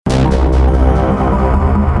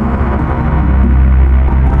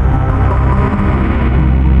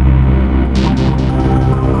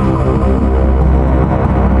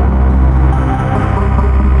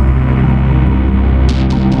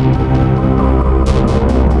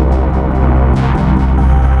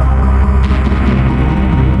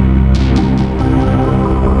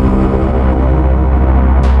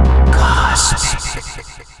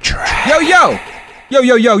Yo,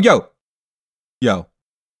 yo, yo, yo. Yo.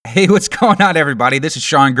 Hey, what's going on, everybody? This is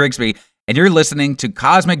Sean Grigsby, and you're listening to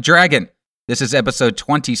Cosmic Dragon. This is episode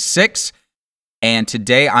 26, and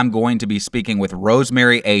today I'm going to be speaking with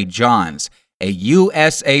Rosemary A. Johns, a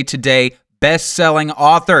USA Today best-selling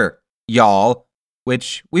author, y'all,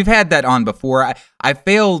 which we've had that on before. I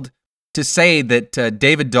failed to say that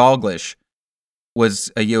David Dalglish was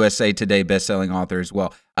a USA Today best-selling author as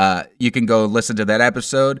well. You can go listen to that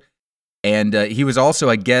episode. And he was also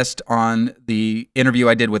a guest on the interview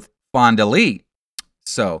I did with Fonda Lee.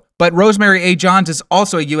 But Rosemary A. Johns is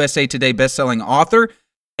also a USA Today best-selling author,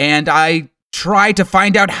 and I tried to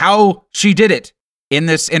find out how she did it in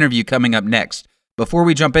this interview coming up next. Before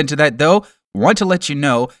we jump into that, though, I want to let you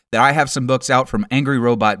know that I have some books out from Angry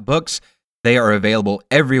Robot Books. They are available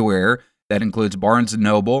everywhere. That includes Barnes &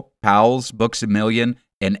 Noble, Powell's, Books A Million,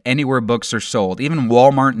 and anywhere books are sold, even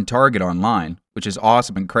Walmart and Target online, which is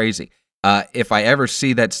awesome and crazy. If I ever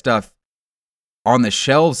see that stuff on the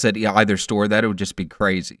shelves at either store, that would just be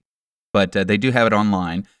crazy. But they do have it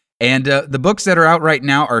online. And the books that are out right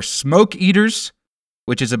now are Smoke Eaters,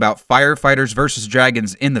 which is about firefighters versus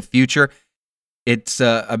dragons in the future. It's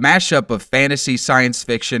a mashup of fantasy, science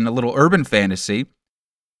fiction, a little urban fantasy.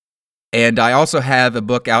 And I also have a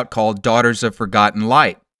book out called Daughters of Forgotten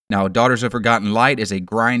Light. Now, Daughters of Forgotten Light is a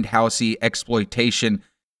grindhousey exploitation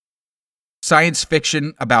science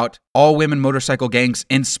fiction about all-women motorcycle gangs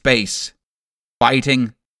in space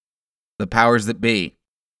fighting the powers that be.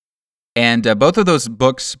 And both of those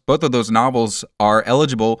books, both of those novels are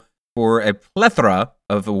eligible for a plethora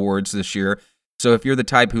of awards this year. So if you're the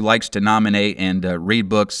type who likes to nominate and read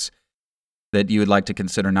books that you would like to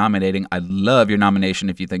consider nominating, I'd love your nomination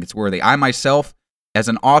if you think it's worthy. I myself, as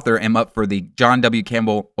an author, am up for the John W.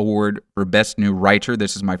 Campbell Award for Best New Writer.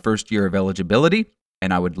 This is my first year of eligibility,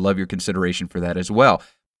 and I would love your consideration for that as well.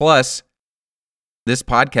 Plus, this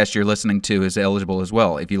podcast you're listening to is eligible as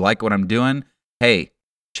well. If you like what I'm doing, hey,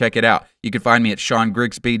 check it out. You can find me at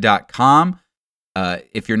SeanGrigsby.com.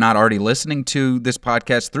 If you're not already listening to this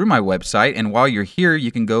podcast through my website, and while you're here,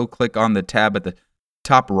 you can go click on the tab at the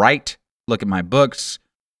top right, look at my books,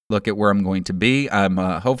 look at where I'm going to be. I'm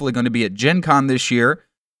hopefully going to be at Gen Con this year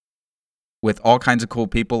with all kinds of cool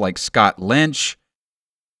people like Scott Lynch,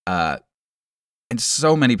 and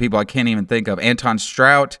so many people I can't even think of. Anton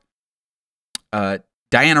Strout,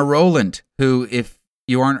 Diana Rowland, who, if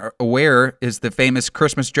you aren't aware, is the famous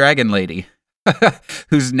Christmas dragon lady,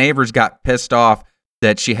 whose neighbors got pissed off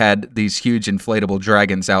that she had these huge inflatable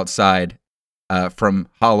dragons outside from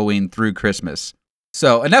Halloween through Christmas.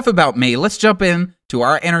 So enough about me. Let's jump in to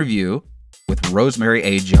our interview with Rosemary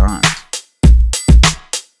A. Johns.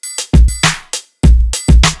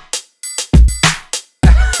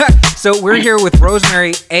 So we're here with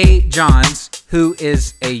Rosemary A. Johns, who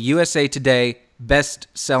is a USA Today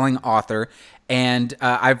best-selling author. And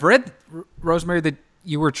I've read, Rosemary, that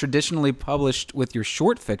you were traditionally published with your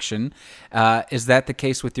short fiction. Is that the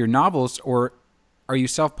case with your novels, or are you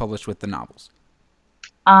self-published with the novels?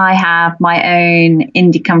 I have my own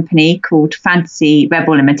indie company called Fantasy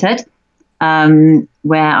Rebel Limited,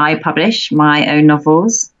 where I publish my own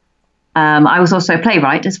novels. I was also a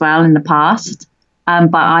playwright as well in the past.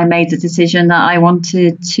 But I made the decision that I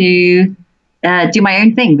wanted to do my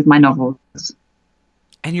own thing with my novels.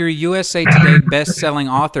 And you're a USA Today best-selling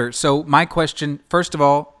author. So my question, first of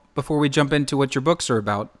all, before we jump into what your books are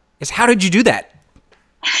about, is how did you do that?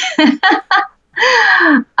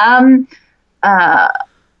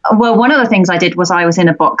 Well, one of the things I did was I was in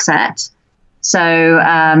a box set. So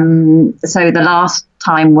the last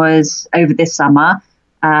time was over this summer.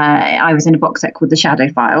 I was in a box set called The Shadow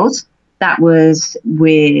Files. That was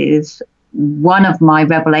with one of my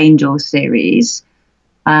Rebel Angels series.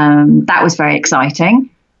 That was very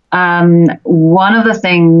exciting. One of the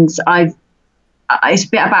things it's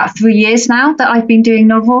been about 3 years now that I've been doing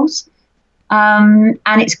novels. And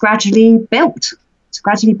it's gradually built. It's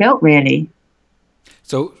gradually built, really.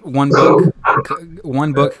 So one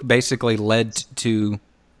book basically led to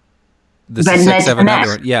the 6, 7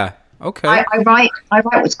 other. Yeah. Okay. I write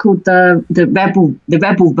what's called the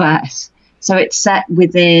Rebel verse. So it's set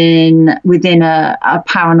within a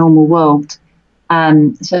paranormal world.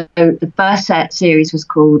 So the first series was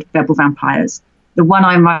called Rebel Vampires. The one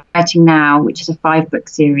I'm writing now, which is a 5-book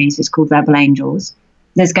series, is called Rebel Angels.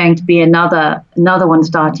 There's going to be another one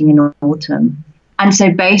starting in autumn. And so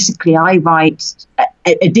basically I write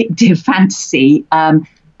addictive fantasy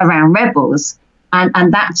around rebels.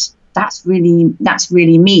 And that's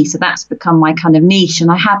really me. So that's become my kind of niche. And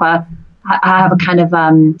I have a kind of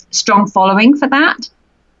strong following for that.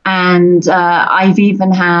 And I've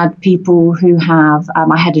even had people who have,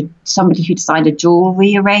 I had somebody who designed a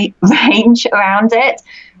jewelry range around it.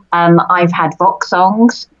 I've had Vox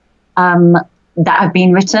songs that have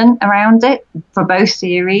been written around it for both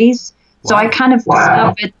series. Wow. So I kind of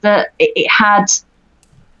discovered that it had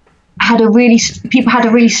people had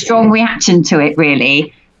a really strong reaction to it,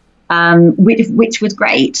 really, which was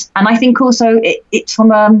great. And I think also it's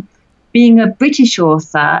from being a British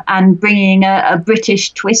author and bringing a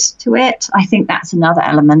British twist to it. I think that's another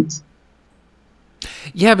element.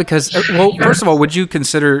 Yeah, because, well, first of all, would you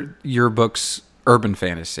consider your books urban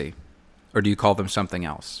fantasy, or do you call them something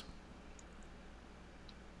else?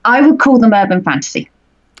 I would call them urban fantasy.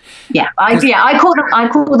 Yeah, I call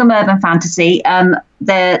them urban fantasy.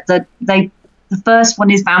 The first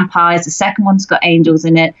one is vampires. The second one's got angels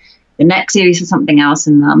in it. The next series has something else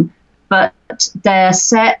in them. But they're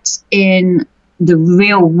set in the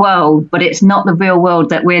real world, but it's not the real world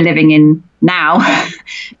that we're living in now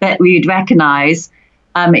that we would recognize.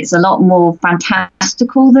 It's a lot more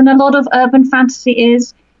fantastical than a lot of urban fantasy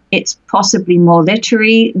is. It's possibly more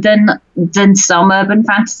literary than some urban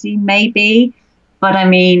fantasy may be. But I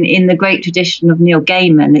mean, in the great tradition of Neil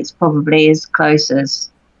Gaiman, it's probably as close as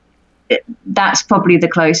that's probably the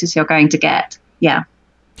closest you're going to get. Yeah.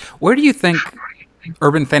 Where do you think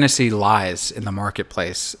urban fantasy lies in the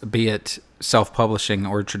marketplace, be it self-publishing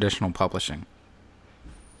or traditional publishing?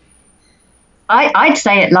 I'd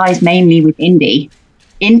say it lies mainly with indie.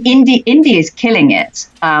 Indie is killing it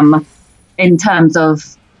in terms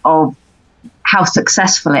of how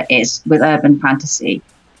successful it is with urban fantasy.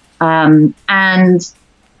 And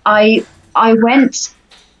I went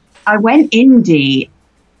indie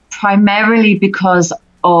primarily because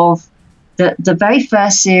of the very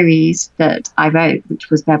first series that I wrote, which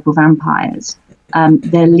was Rebel Vampires.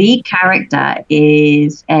 The lead character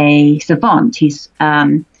is a savant. He's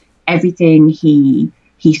everything he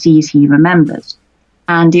sees, he remembers.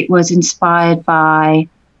 And it was inspired by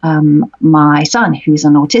my son, who's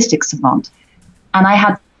an autistic savant. And I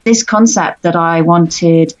had this concept that I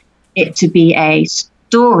wanted it to be a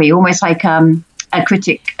story, almost like a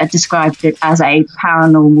critic described it as a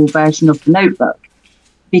paranormal version of The Notebook,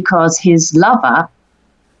 because his lover,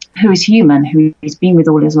 who is human, who he's been with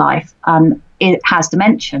all his life, it has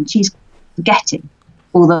dementia. She's forgetting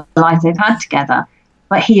all the life they've had together.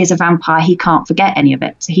 But he is a vampire. He can't forget any of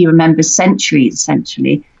it. So he remembers centuries,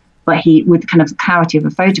 essentially, but he with kind of the clarity of a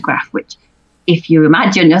photograph, which, if you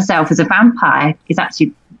imagine yourself as a vampire, is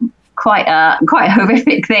actually quite a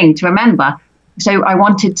horrific thing to remember. So I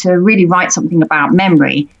wanted to really write something about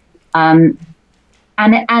memory. And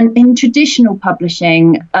in traditional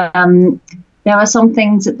publishing, there are some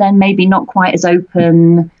things that then maybe not quite as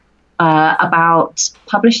open about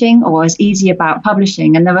publishing or as easy about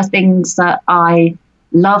publishing. And there are things that I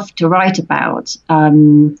love to write about,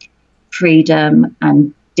 freedom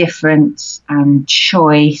and difference and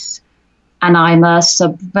choice. And I'm a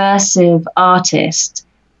subversive artist,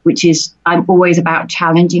 which is I'm always about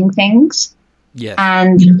challenging things. Yes.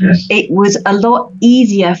 And it was a lot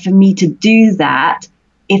easier for me to do that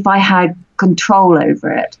if I had control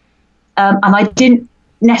over it. And I didn't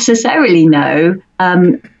necessarily know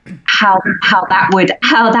how that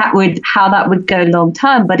would go long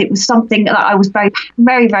term, but it was something that I was very,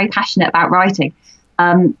 very, very passionate about writing.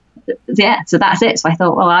 So that's it. So I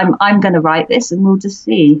thought, well, I'm going to write this, and we'll just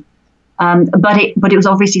see. But it was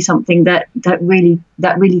obviously something that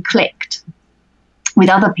really clicked with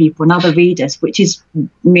other people and other readers, which is,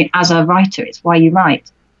 as a writer, it's why you write.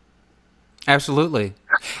 Absolutely.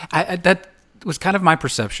 That was kind of my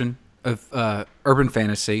perception of urban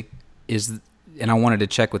fantasy is, and I wanted to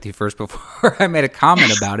check with you first before I made a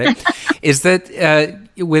comment about it, is that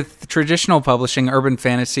with traditional publishing, urban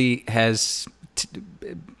fantasy has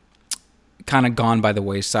kind of gone by the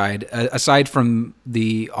wayside, aside from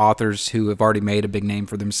the authors who have already made a big name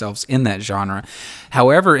for themselves in that genre.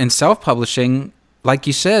 However, in self-publishing, like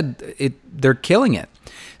you said, they're killing it.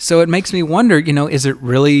 So it makes me wonder, is it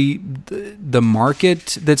really the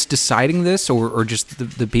market that's deciding this, or just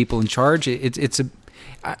the people in charge?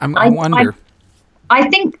 I wonder. I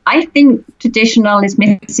think traditional is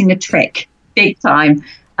missing a trick, big time.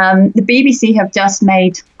 The BBC have just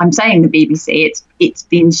made. I'm saying the BBC. It's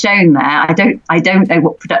been shown there. I don't know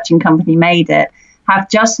what production company made it. Have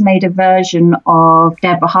just made a version of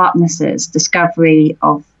Deborah Harkness's Discovery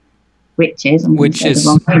of Witches, which is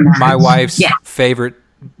my wife's favorite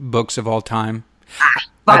books of all time.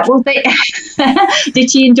 Right, well,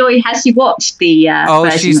 did she enjoy? Has she watched the?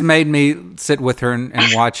 Version? She's made me sit with her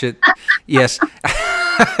and watch it. Yes.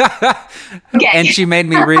 Okay. And she made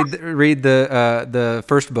me read the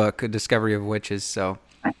first book, Discovery of Witches. So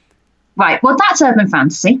Right. Well, that's urban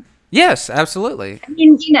fantasy. Yes, absolutely. I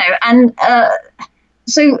mean, and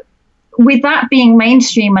so with that being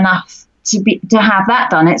mainstream enough to have that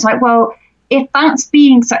done, it's like, well, if that's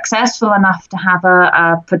being successful enough to have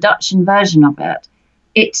a production version of it,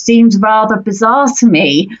 it seems rather bizarre to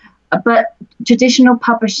me. But traditional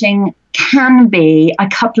publishing can be a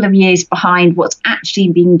couple of years behind what's actually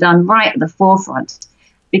being done right at the forefront,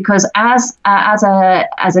 because as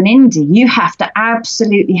an indie, you have to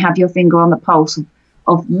absolutely have your finger on the pulse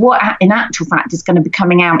of what, in actual fact, is going to be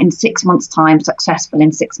coming out in 6 months' time, successful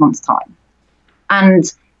in 6 months' time. And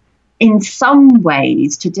in some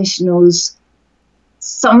ways, traditionals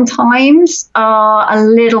sometimes are a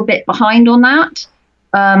little bit behind on that,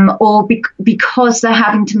 because they're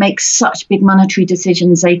having to make such big monetary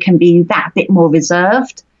decisions, they can be that bit more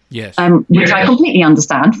reserved. Yes. Which I completely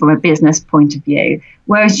understand from a business point of view.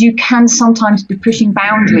 Whereas you can sometimes be pushing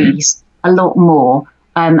boundaries a lot more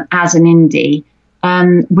as an indie,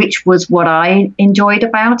 which was what I enjoyed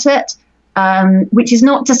about it. Which is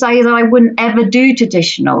not to say that I wouldn't ever do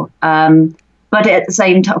traditional, but at the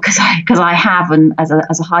same time, because I have, and as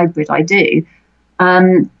a hybrid, I do.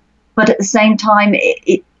 But at the same time,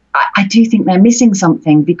 I do think they're missing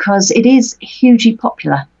something, because it is hugely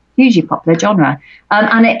popular genre,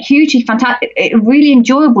 and a hugely fantastic, a really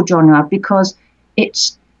enjoyable genre, because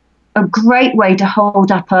it's a great way to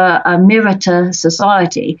hold up a mirror to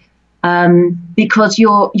society, because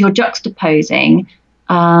you're juxtaposing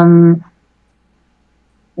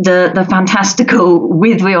the fantastical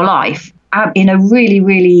with real life in a really,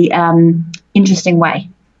 really interesting way.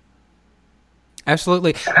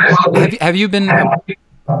 Absolutely. Have you been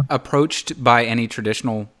approached by any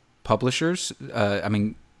traditional publishers? I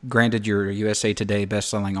mean, granted, you're a USA Today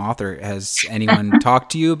best-selling author. Has anyone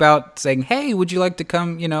talked to you about saying, hey, would you like to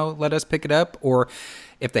come, let us pick it up? Or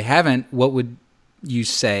if they haven't, what would you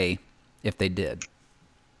say if they did?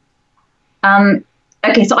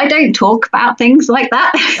 Okay, so I don't talk about things like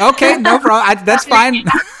that. Okay, no problem. That's fine.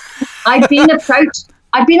 I've been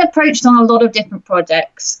approached on a lot of different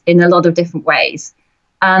projects in a lot of different ways.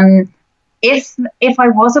 If I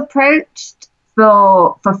was approached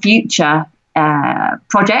for future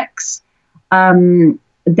projects, then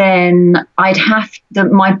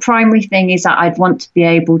my primary thing is that I'd want to be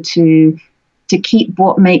able to keep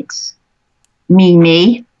what makes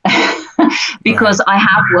me, because right.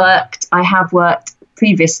 I have worked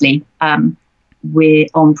previously on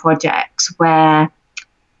projects where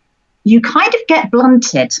you kind of get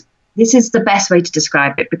blunted. This is the best way to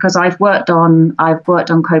describe it, because I've worked on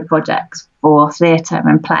co-projects for theatre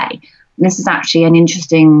and play. This is actually an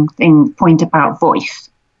interesting point about voice,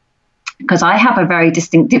 because I have a very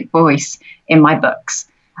distinctive voice in my books,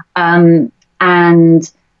 and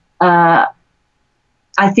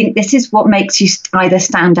I think this is what makes you either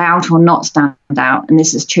stand out or not stand out. And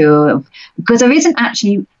this is true because there isn't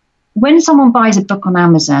actually, when someone buys a book on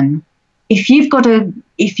Amazon, if you've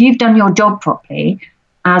done your job properly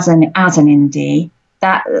as an indie,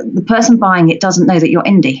 that the person buying it doesn't know that you're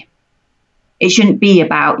indie. It shouldn't be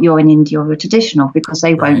about you're an indie or a traditional, because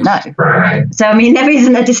they won't know. Right. So, I mean, there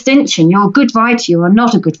isn't a distinction. You're a good writer, you are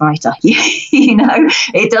not a good writer.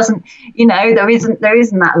 It doesn't, there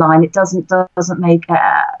isn't that line. It doesn't make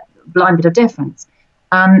a blind bit of difference.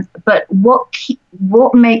 But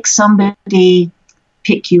what makes somebody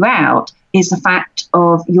pick you out is the fact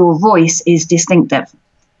of your voice is distinctive.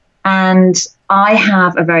 And I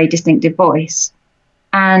have a very distinctive voice.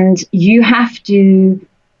 And you have to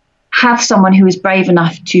have someone who is brave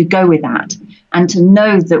enough to go with that, and to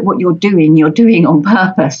know that what you're doing on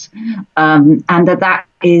purpose, and that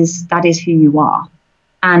is who you are,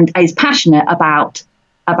 and is passionate about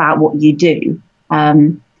what you do.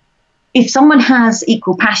 If someone has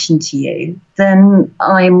equal passion to you, then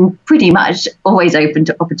I'm pretty much always open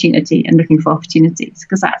to opportunity and looking for opportunities,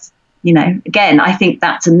 because that's, again, I think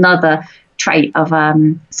that's another trait of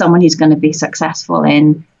someone who's going to be successful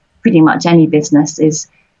in pretty much any business is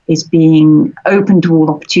being open to all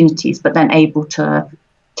opportunities, but then able to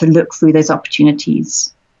look through those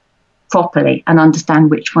opportunities properly and understand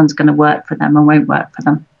which one's going to work for them and won't work for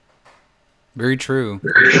them. Very true.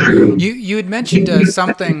 You had mentioned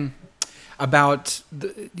something about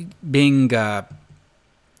being. I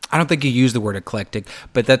don't think you used the word eclectic,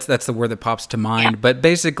 but that's the word that pops to mind. Yeah. But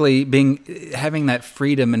basically, having that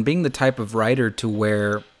freedom and being the type of writer to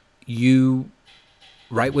where you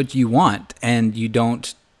write what you want and you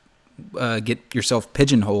don't get yourself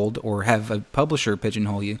pigeonholed or have a publisher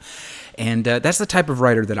pigeonhole you. And that's the type of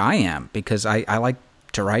writer that I am, because I like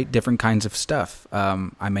to write different kinds of stuff.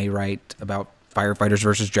 I may write about Firefighters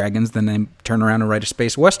versus Dragons, then they turn around and write a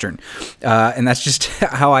space western, and that's just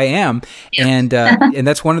how I am. And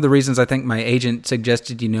that's one of the reasons I think my agent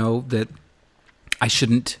suggested, that I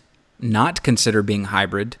shouldn't not consider being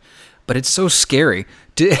hybrid, but it's so scary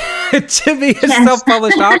to be a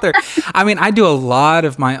self-published author. I mean, I do a lot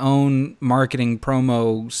of my own marketing,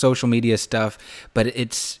 promo, social media stuff, but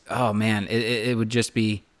it would just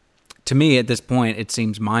be, to me at this point, it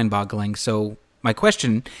seems mind-boggling. So my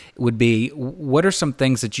question would be, what are some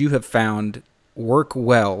things that you have found work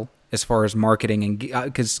well as far as marketing? And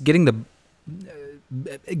because getting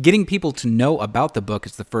people to know about the book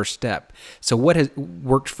is the first step. So what has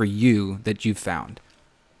worked for you that you've found?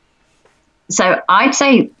 So I'd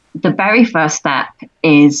say the very first step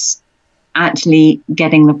is actually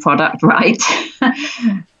getting the product right.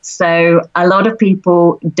 So a lot of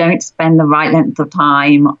people don't spend the right length of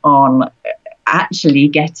time on actually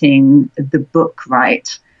getting the book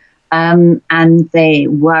right. And they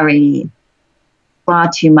worry far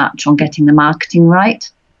too much on getting the marketing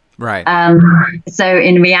right. Right. So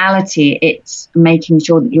in reality, it's making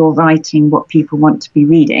sure that you're writing what people want to be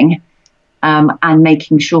reading. And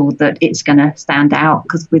making sure that it's going to stand out,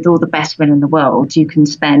 because with all the best will in the world, you can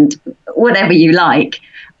spend whatever you like.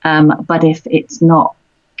 But if it's not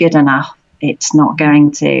good enough, it's not going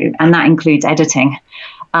to, and that includes editing,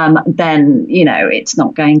 then, it's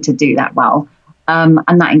not going to do that well.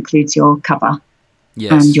 And that includes your cover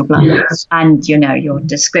and your blog and, your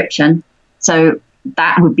description. So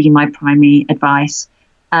that would be my primary advice.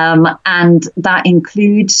 And that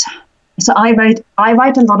includes... So I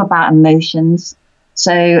write a lot about emotions.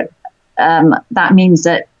 So that means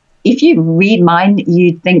that if you read mine,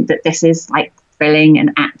 you'd think that this is like thrilling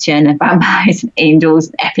and action and vampires and angels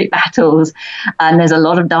and epic battles. And there's a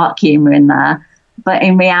lot of dark humor in there. But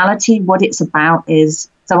in reality, what it's about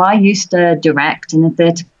is, so I used to direct in a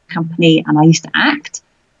theatre company and I used to act.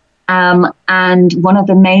 And one of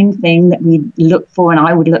the main things that we look for, and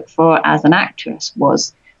I would look for as an actress,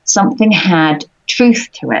 was something had truth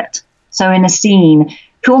to it. So in a scene,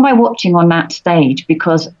 who am I watching on that stage?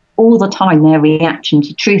 Because all the time their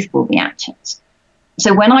reactions are truthful reactions.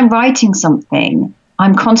 So when I'm writing something,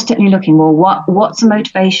 I'm constantly looking, well, what's the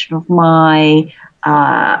motivation of my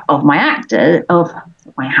actors?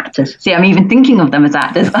 See, I'm even thinking of them as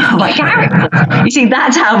actors, of my characters. You see,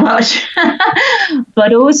 that's how much.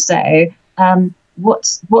 But also,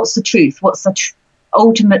 what's the truth? What's the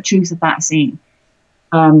ultimate truth of that scene?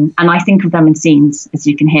 And I think of them in scenes, as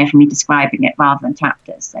you can hear from me describing it, rather than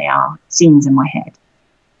chapters. They are scenes in my head.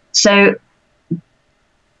 So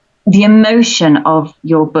the emotion of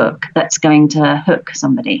your book that's going to hook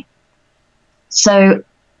somebody. So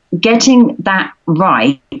getting that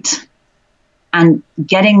right and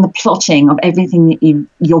getting the plotting of everything that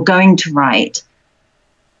you're going to write,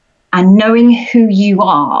 and knowing who you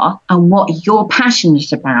are and what you're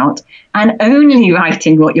passionate about, and only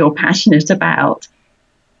writing what you're passionate about,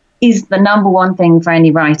 is the number one thing for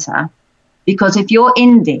any writer. Because if you're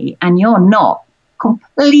indie and you're not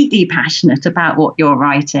completely passionate about what you're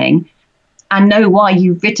writing and know why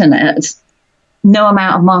you've written it, no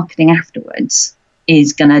amount of marketing afterwards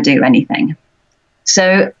is going to do anything.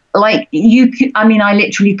 So I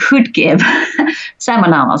literally could give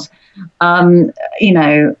seminars,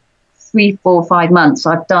 3, 4, 5 months.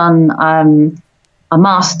 I've done a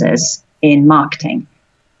master's in marketing.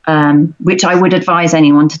 Which I would advise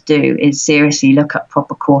anyone to do, is seriously look up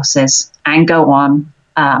proper courses and go on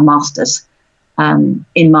masters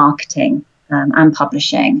in marketing and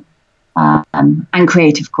publishing and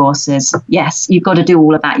creative courses. Yes, you've got to do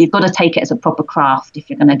all of that. You've got to take it as a proper craft if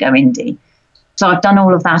you're going to go indie. So I've done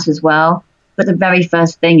all of that as well. But the very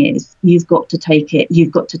first thing is you've got to take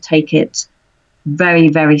it very,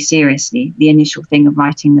 very seriously, the initial thing of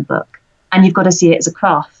writing the book. And you've got to see it as a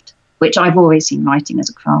craft, which I've always seen writing as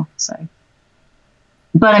a craft. So,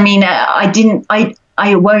 but I mean, I didn't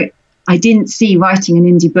see writing an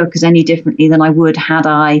indie book as any differently than I would had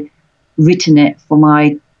I written it for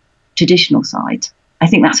my traditional side. I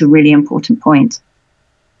think that's a really important point.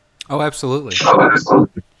 Oh, absolutely.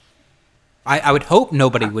 I would hope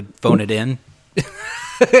nobody would phone it in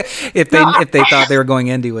if they thought they were going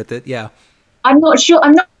indie with it. Yeah. I'm not sure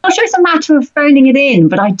it's a matter of phoning it in,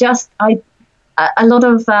 but a lot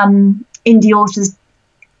of indie authors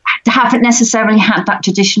haven't necessarily had that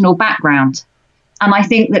traditional background. And I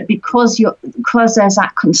think that because there's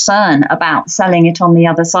that concern about selling it on the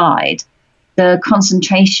other side, the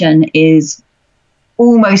concentration is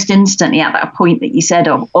almost instantly at that point that you said,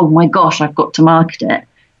 oh my gosh, I've got to market it.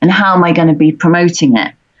 And how am I going to be promoting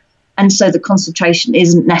it? And so the concentration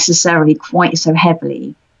isn't necessarily quite so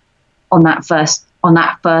heavily on that first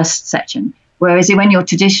section. Whereas when you're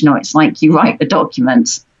traditional, it's like you write the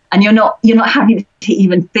documents and you're not having to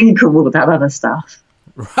even think of all that other stuff.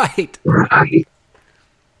 Right.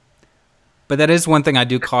 But that is one thing I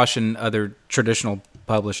do caution other traditional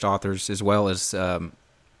published authors as well, as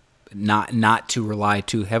not to rely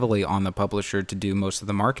too heavily on the publisher to do most of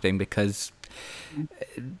the marketing, because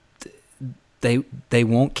they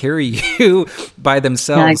won't carry you by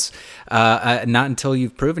themselves, not until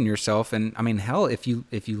you've proven yourself. And I mean, hell, if you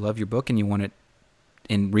love your book and you want it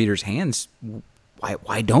in readers' hands,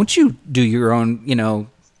 why don't you do your own,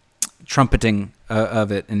 trumpeting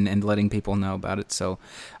of it and letting people know about it? So,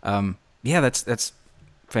 that's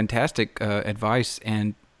fantastic advice.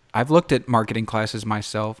 And I've looked at marketing classes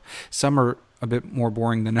myself. Some are a bit more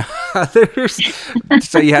boring than others,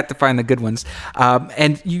 so you have to find the good ones.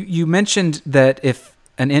 And you mentioned that if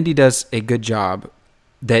an indie does a good job,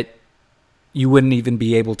 that you wouldn't even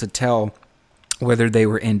be able to tell whether they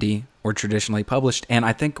were indie or traditionally published. And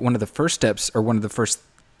I think one of the first steps, or one of the first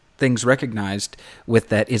things recognized with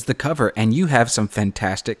that, is the cover. And you have some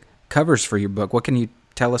fantastic covers for your book. What can you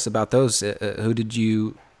tell us about those? Who did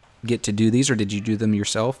you get to do these, or did you do them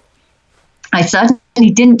yourself? I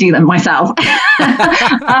certainly didn't do them myself.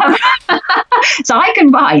 So I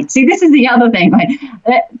can write. See, this is the other thing. Right?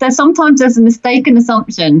 There's a mistaken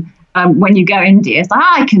assumption when you go indie. It's like,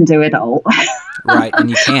 I can do it all. Right, and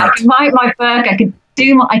you can't. I can write my book. I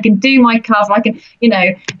can do my cover. I can,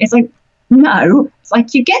 it's like, no. It's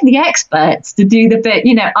like you get the experts to do the bit.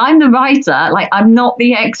 I'm the writer. Like, I'm not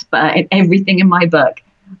the expert in everything in my book.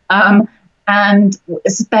 And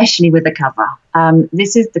especially with the cover.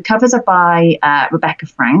 The covers are by Rebecca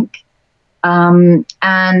Frank. And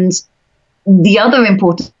the other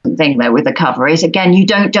important thing, though, with the cover is, again, you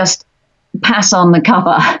don't just pass on the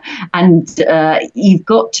cover, and you've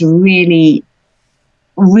got to really,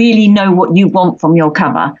 really know what you want from your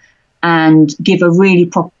cover and give a really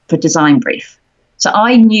proper design brief. So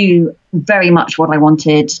I knew very much what I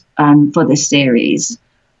wanted for this series.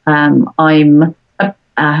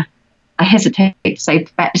 I hesitate to say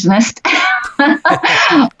perfectionist,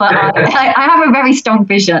 but I have a very strong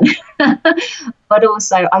vision. But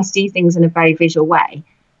also, I see things in a very visual way,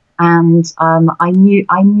 and I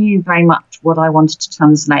knew very much what I wanted to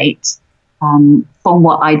translate from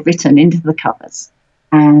what I'd written into the covers.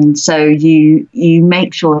 And so you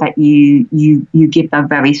make sure that you give a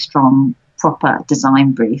very strong, proper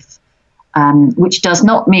design brief. Which does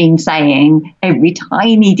not mean saying every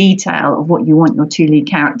tiny detail of what you want your two lead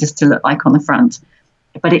characters to look like on the front,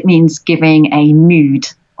 but it means giving a mood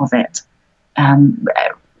of it,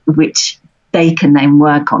 which they can then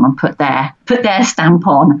work on and put their stamp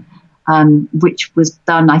on, which was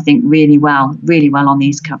done, I think, really well on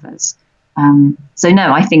these covers. So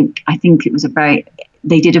no, I think it was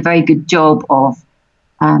they did a very good job of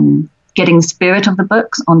getting the spirit of the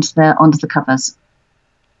books onto the covers.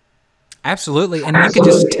 Absolutely. And you can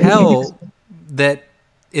just tell that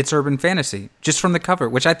it's urban fantasy just from the cover,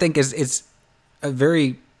 which I think is a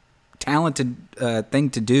very talented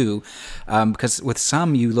thing to do, because with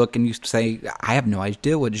some you look and you say, I have no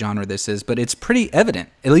idea what genre this is, but it's pretty evident,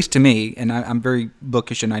 at least to me, and I'm very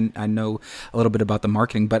bookish and I know a little bit about the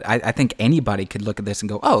marketing, but I think anybody could look at this and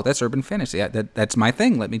go, oh, that's urban fantasy. That's my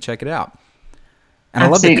thing. Let me check it out. And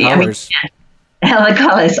Absolutely. I love the colors. The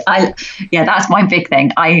colors, that's my big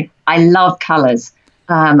thing. I love colors,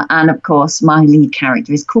 and of course my lead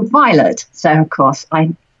character is called Violet. So of course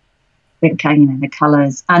I think the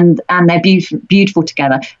colors and they're beautiful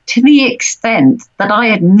together, to the extent that I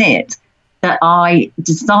admit that I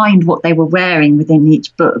designed what they were wearing within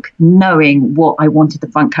each book, knowing what I wanted the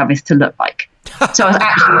front covers to look like. So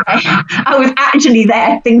I was actually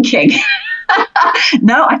there thinking,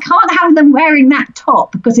 no, I can't have them wearing that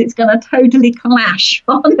top because it's going to totally clash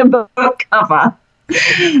on the book cover.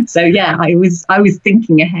 So yeah, I was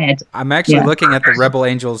thinking ahead. I'm actually looking at the Rebel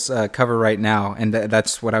Angels cover right now, and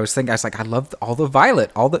that's what I was thinking. I was like, I love all the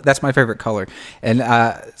violet, that's my favorite color, and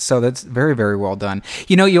so that's very, very well done.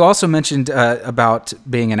 You also mentioned about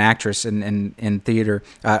being an actress in theater.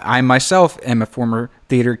 I myself am a former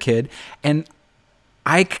theater kid, and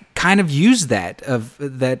I kind of use that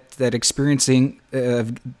experiencing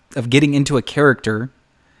of getting into a character.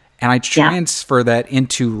 And I transfer that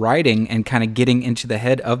into writing and kind of getting into the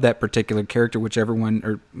head of that particular character, whichever one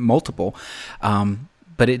or multiple.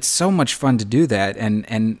 But it's so much fun to do that.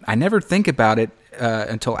 And I never think about it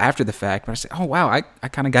until after the fact. But I say, oh, wow, I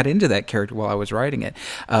kind of got into that character while I was writing it.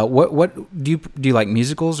 What do you like,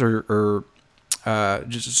 musicals or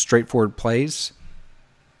just straightforward plays?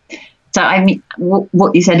 So, I mean,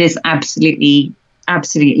 what you said is absolutely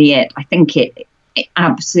it. I think it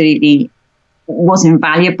absolutely was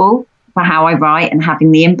invaluable for how I write and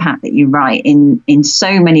having the impact that you write in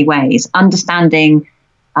so many ways. Understanding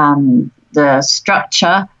the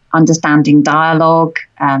structure, understanding dialogue,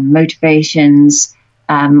 motivations,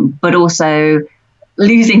 but also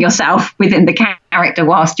losing yourself within the character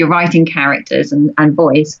whilst you're writing characters and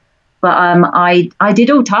voice. But I did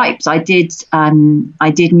all types. I did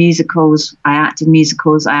musicals. I acted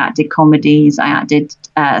musicals. I acted comedies. I acted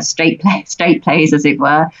straight plays, as it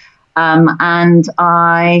were. And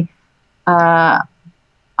I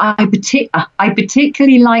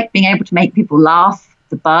particularly like being able to make people laugh.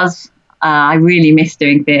 The buzz. I really miss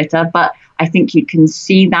doing theatre, but I think you can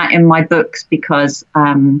see that in my books because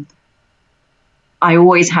I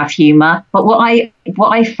always have humour. But what I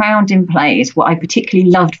found in plays, what I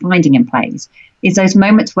particularly loved finding in plays, is those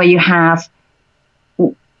moments where you have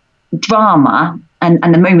drama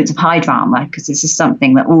and the moments of high drama, because this is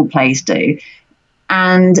something that all plays do.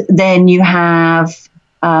 And then you have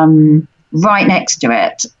right next to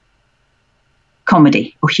it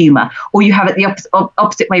comedy or humour, or you have it the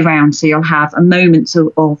opposite way round. So you'll have a moment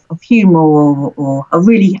of humour or a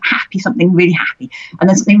really happy, something really happy, and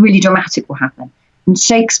then something really dramatic will happen. And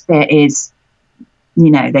Shakespeare is,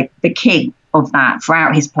 the king of that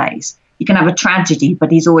throughout his plays. You can have a tragedy,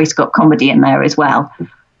 but he's always got comedy in there as well.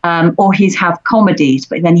 Or he's have comedies,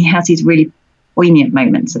 but then he has these really poignant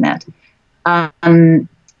moments in it.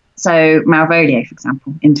 So Malvolio, for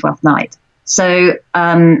example, in Twelfth Night. So,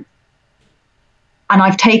 and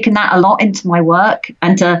I've taken that a lot into my work,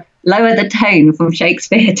 and to lower the tone from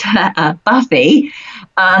Shakespeare to Buffy,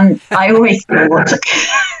 I always thought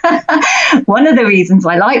one of the reasons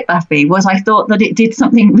I liked Buffy was I thought that it did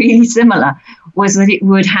something really similar, was that it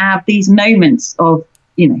would have these moments of,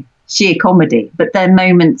 sheer comedy, but then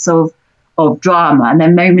moments of drama, and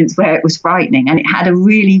then moments where it was frightening, and it had a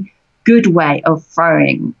really good way of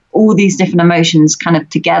throwing all these different emotions kind of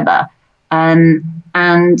together. And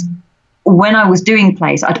when I was doing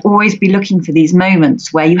plays, I'd always be looking for these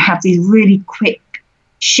moments where you have these really quick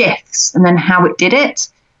shifts and then how it did it.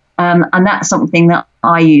 And that's something that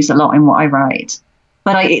I use a lot in what I write.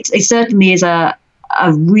 But it certainly is a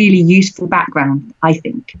really useful background, I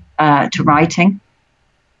think, to writing.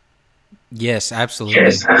 Yes,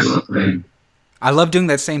 absolutely. I love doing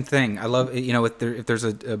that same thing. I love, if there's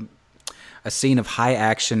a scene of high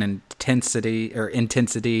action and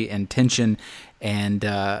intensity and tension, and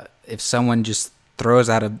if someone just throws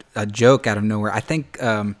out a joke out of nowhere, I think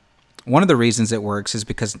one of the reasons it works is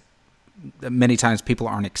because many times people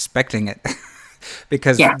aren't expecting it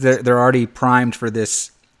because they're already primed for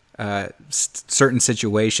this certain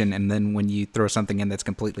situation, and then when you throw something in that's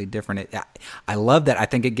completely different, I love that. I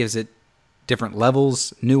think it gives it different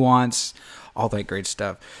levels, nuance, all that great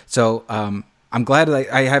stuff. So I'm glad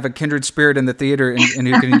that I have a kindred spirit in the theater and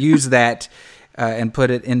who can use that and put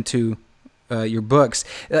it into your books.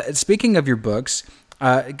 Speaking of your books,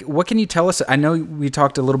 what can you tell us? I know we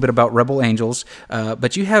talked a little bit about Rebel Angels,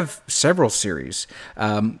 but you have several series.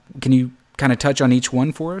 Can you kind of touch on each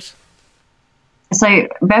one for us? So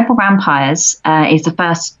Rebel Vampires is the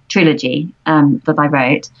first trilogy that I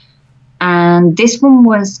wrote. And this one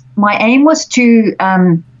was, my aim was to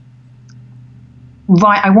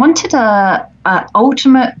write, I wanted a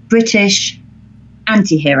ultimate British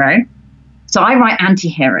anti-hero. So I write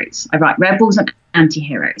anti-heroes. I write rebels and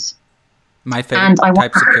anti-heroes. My favorite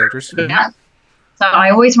types of characters. Yeah. So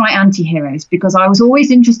I always write anti-heroes because I was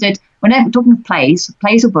always interested, whenever talking of plays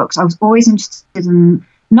or books, I was always interested in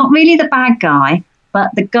not really the bad guy,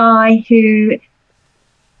 but the guy who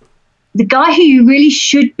you really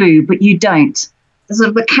should boo, but you don't. The sort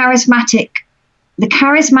of the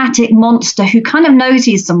charismatic monster who kind of knows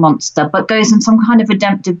he's the monster, but goes on some kind of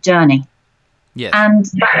redemptive journey. Yes. And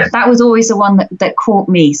that was always the one that caught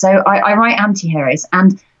me. So I write anti-heroes,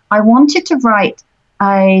 and I wanted to write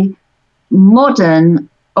a modern,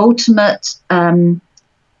 ultimate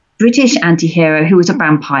British anti-hero who was a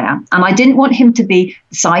vampire. And I didn't want him to be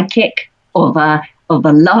the sidekick of a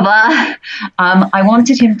lover. I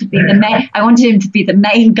wanted him to be the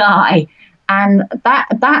main guy, and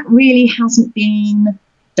that really hasn't been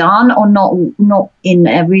done, or not in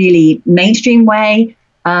a really mainstream way.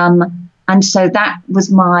 And so that was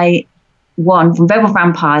my one from Rebel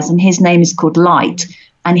Vampires, and his name is called Light,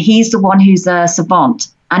 and he's the one who's a savant,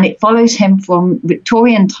 and it follows him from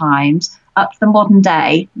Victorian times up to the modern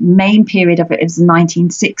day. Main period of it is the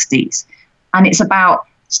 1960s, and it's about,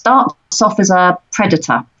 starts off as a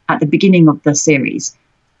predator at the beginning of the series,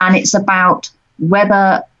 and it's about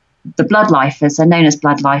whether the bloodlifers, they're known as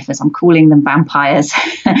bloodlifers, I'm calling them vampires,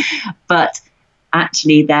 but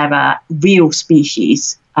actually they're a real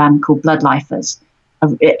species called bloodlifers,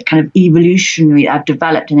 kind of evolutionary,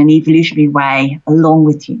 developed in an evolutionary way along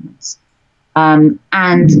with humans. And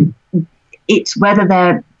it's whether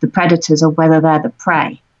they're the predators or whether they're the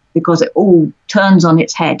prey, because it all turns on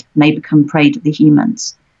its head and they become prey to the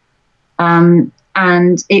humans. And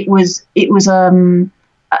it was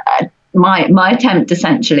my attempt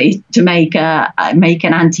essentially to make an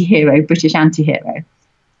anti-hero, British anti-hero.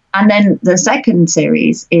 And then the second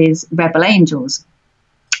series is Rebel Angels.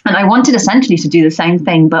 And I wanted essentially to do the same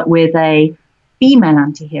thing, but with a female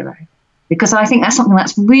anti-hero, because I think that's something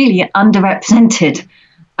that's really underrepresented,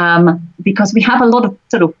 because we have a lot of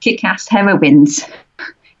sort of kick-ass heroines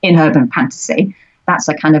in urban fantasy. That's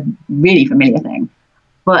a kind of really familiar thing,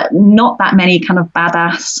 but not that many kind of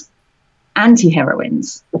badass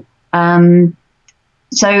anti-heroines.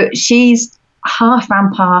 So she's half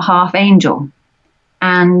vampire, half angel.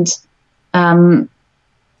 And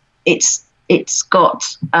it's got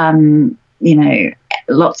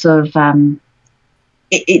lots of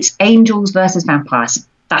it's angels versus vampires.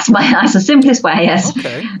 That's the simplest way. Yes,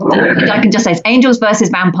 okay. I can just say it's angels versus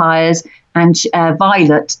vampires, and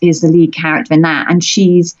Violet is the lead character in that. And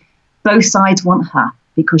both sides want her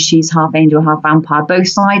because she's half angel, half vampire. Both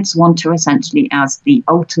sides want her essentially as the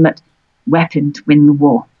ultimate weapon to win the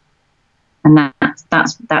war. And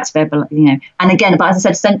that's Rebel, And again, but as I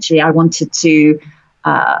said, essentially, I wanted to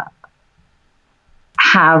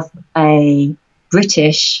have a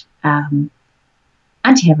British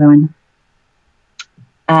anti-heroine,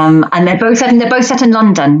 and they're both set in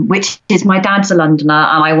London, which is my dad's a Londoner,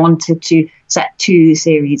 and I wanted to set 2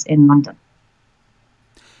 series in London.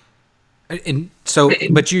 And so,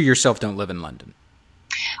 but you yourself don't live in London.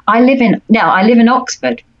 I live in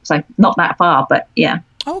Oxford, so not that far, but yeah.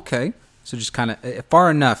 Okay. So just kind of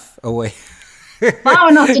far enough away. Far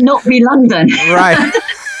enough to not be London. Right.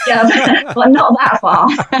 Yeah, but not that far.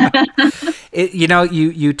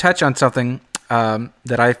 You touch on something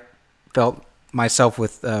that I felt myself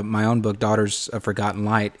with my own book, Daughters of Forgotten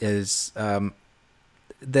Light, is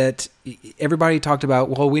that everybody talked about,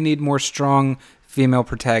 well, we need more strong female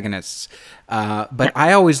protagonists. But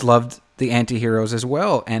I always loved the anti-heroes as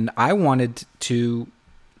well. And I wanted to,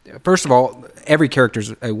 first of all, every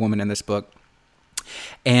character's a woman in this book.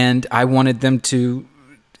 And I wanted them to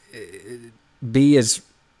be as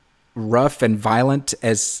rough and violent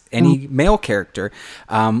as any male character,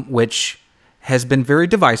 which has been very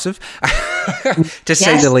divisive, to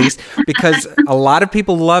say the least, because a lot of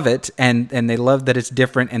people love it and they love that it's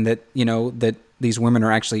different and that, that these women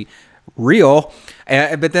are actually real.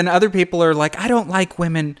 But then other people are like, I don't like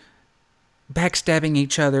women backstabbing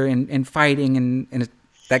each other and fighting, and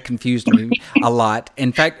that confused me a lot.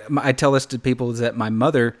 In fact, I tell this to people, is that my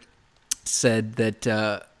mother said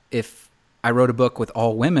that if I wrote a book with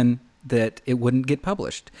all women, that it wouldn't get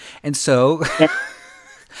published. And so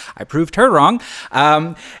I proved her wrong.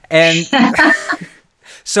 And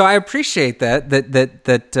so I appreciate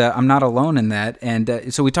that I'm not alone in that.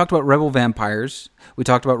 And so we talked about Rebel Vampires. We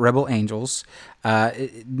talked about Rebel Angels.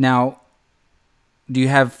 Now, do you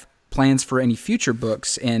have plans for any future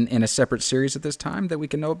books in a separate series at this time that we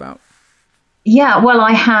can know about? Yeah, well,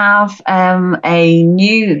 I have a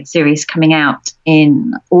new series coming out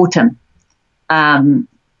in autumn,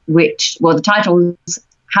 which, the titles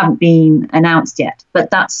haven't been announced yet, but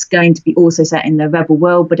that's going to be also set in the Rebel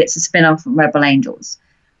world, but it's a spin-off from Rebel Angels.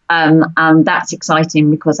 And that's exciting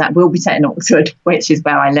because that will be set in Oxford, which is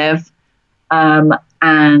where I live.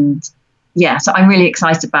 And yeah, so I'm really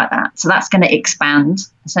excited about that. So that's going to expand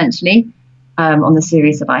essentially on the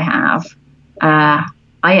series that I have.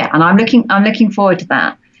 And I'm looking forward to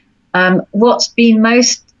that. What's been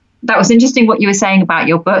that was interesting what you were saying about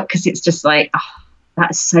your book, because it's just like,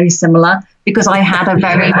 that's so similar, because I've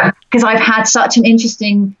had such an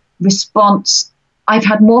interesting response. I've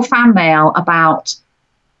had more fan mail about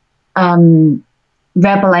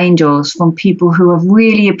Rebel Angels from people who have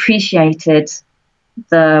really appreciated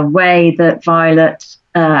the way that Violet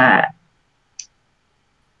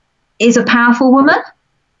is a powerful woman,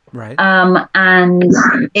 right? And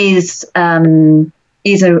is a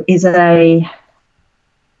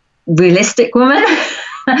realistic woman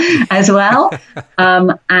as well,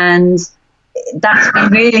 and that's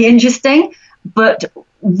been really interesting. But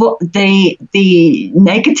what the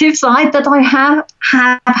negative side that I have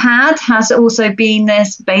had has also been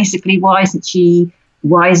this: basically, why isn't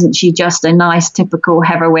she just a nice typical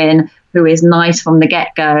heroine who is nice from the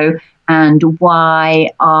get-go, and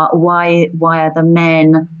why are the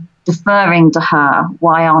men deferring to her?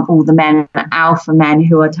 Why aren't all the men alpha men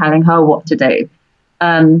who are telling her what to do?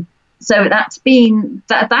 So that's been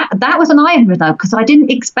that was an eye opener because I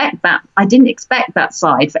didn't expect that. I didn't expect that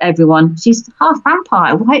side for everyone. She's half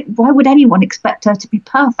vampire. Why would anyone expect her to be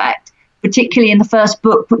perfect? Particularly in the first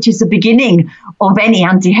book, which is the beginning of any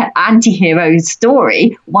anti-hero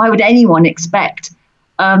story. Why would anyone expect?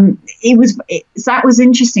 That was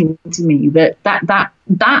interesting to me. That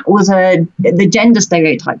was the gender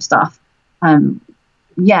stereotype stuff.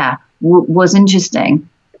 Was interesting.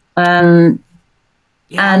 It's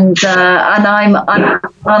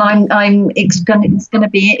going to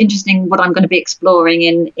be interesting what I'm going to be exploring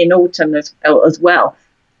in autumn as well.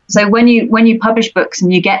 So when you publish books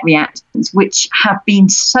and you get reactions, which have been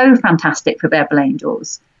so fantastic for Rebel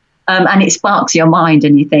Angels, and it sparks your mind,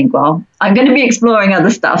 and you think, well, I'm going to be exploring other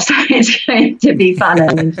stuff, so it's going to be fun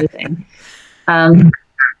and interesting.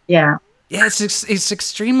 It's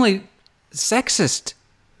extremely sexist,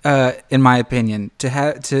 in my opinion,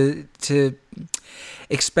 to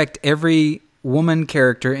expect every woman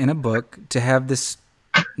character in a book to have this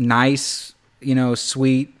nice,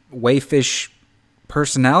 sweet, waifish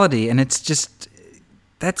personality, and it's just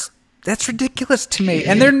that's ridiculous to me,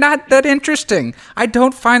 and they're not that interesting. I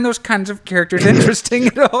don't find those kinds of characters interesting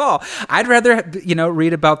at all. I'd rather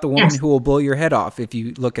read about the woman who will blow your head off if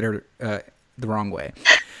you look at her the wrong way.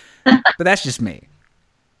 But that's just me.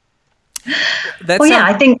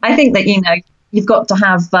 I think that you've got to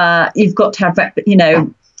have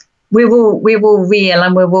we're all real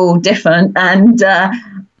and we're all different, and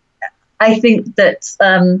I think that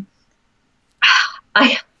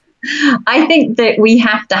I think that we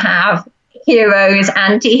have to have heroes,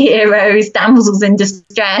 anti-heroes, damsels in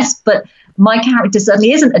distress, but my character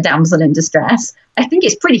certainly isn't a damsel in distress. I think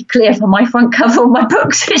it's pretty clear from my front cover of my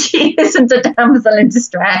books that she isn't a damsel in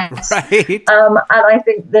distress. Right. And I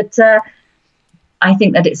think that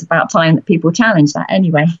it's about time that people challenge that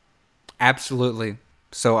anyway. Absolutely.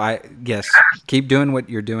 So keep doing what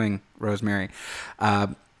you're doing, Rosemary.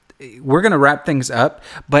 We're going to wrap things up,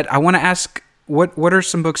 but I want to ask, what are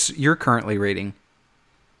some books you're currently reading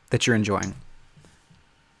that you're enjoying?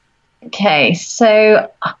 Okay, so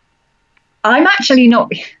I'm actually not.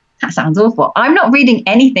 That sounds awful. I'm not reading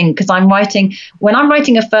anything because when I'm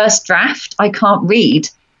writing a first draft, I can't read.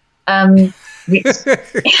 There's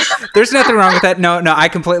nothing wrong with that. No, I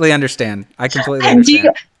completely understand. It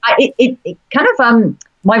kind of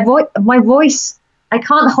my voice. I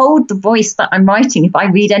can't hold the voice that I'm writing if I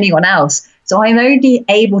read anyone else. So I'm only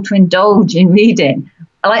able to indulge in reading.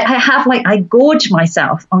 I gorge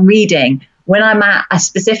myself on reading when I'm at a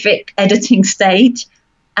specific editing stage,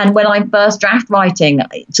 and when I'm first draft writing,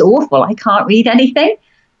 it's awful. I can't read anything.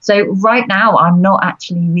 So right now, I'm not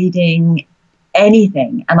actually reading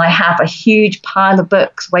anything, and I have a huge pile of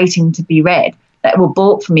books waiting to be read that were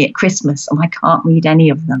bought for me at Christmas, and I can't read any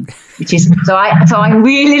of them. Which is so I'm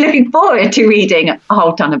really looking forward to reading a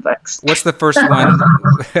whole ton of books. What's the first one?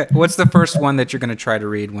 What's the first one that you're going to try to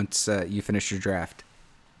read once you finish your draft?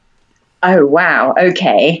 Oh wow!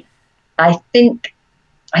 Okay, I think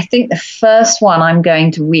the first one I'm going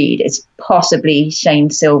to read is possibly Shane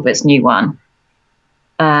Silver's new one.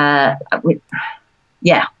 I might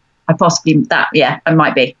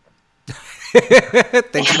be.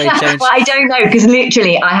 Things may change. Well, I don't know, because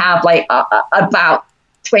literally I have about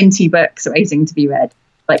 20 books waiting to be read.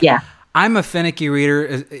 But yeah, I'm a finicky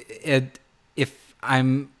reader. If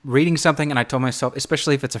I'm reading something and I tell myself,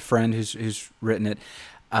 especially if it's a friend who's written it,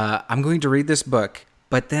 I'm going to read this book,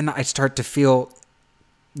 but then I start to feel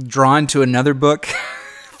drawn to another book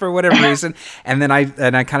for whatever reason, and then I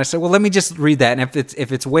kind of say, well, let me just read that, and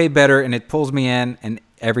if it's way better and it pulls me in, and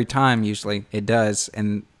every time usually it does,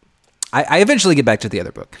 and I eventually get back to the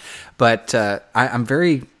other book, but I'm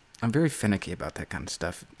very finicky about that kind of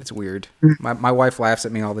stuff. It's weird. My wife laughs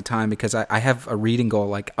at me all the time because I have a reading goal,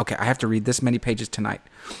 like, okay, I have to read this many pages tonight,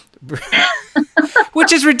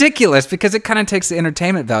 which is ridiculous because it kind of takes the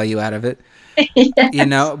entertainment value out of it,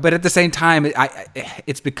 yes. But at the same time,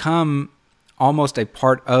 it's become almost a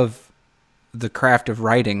part of the craft of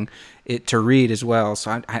writing it to read as well.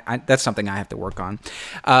 So that's something I have to work on.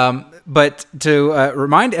 But to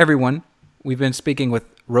remind everyone, we've been speaking with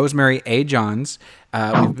Rosemary A. Johns.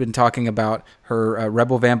 We've been talking about her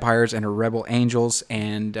Rebel Vampires and her Rebel Angels,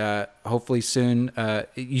 and hopefully soon,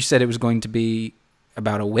 you said it was going to be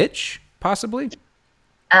about a witch, possibly?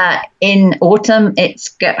 In autumn,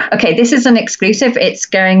 okay, this is an exclusive. It's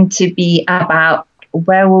going to be about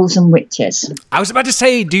werewolves and witches. I was about to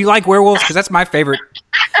say, do you like werewolves? Because that's my favorite.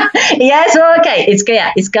 Yes, okay.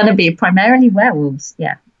 It's going to be primarily werewolves,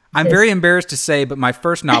 yeah. I'm very embarrassed to say, but my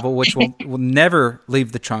first novel, which will never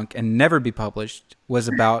leave the trunk and never be published, was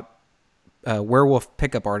about werewolf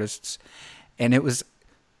pickup artists. And it was,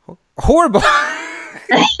 horrible.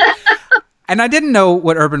 And I didn't know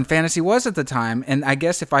what urban fantasy was at the time. And I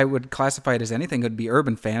guess if I would classify it as anything, it would be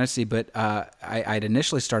urban fantasy. But I'd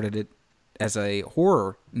initially started it as a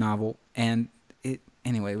horror novel. And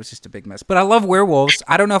anyway, it was just a big mess. But I love werewolves.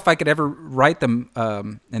 I don't know if I could ever write them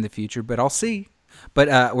in the future, but I'll see.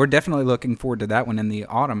 But we're definitely looking forward to that one in the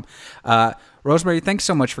autumn. Rosemary, thanks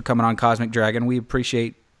so much for coming on Cosmic Dragon. We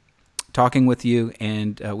appreciate talking with you,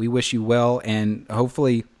 and we wish you well. And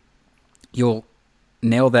hopefully you'll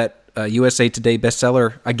nail that USA Today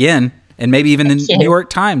bestseller again, and maybe even the New York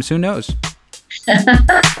Times. Who knows? Yes,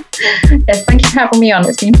 thank you for having me on.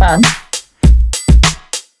 It's been fun.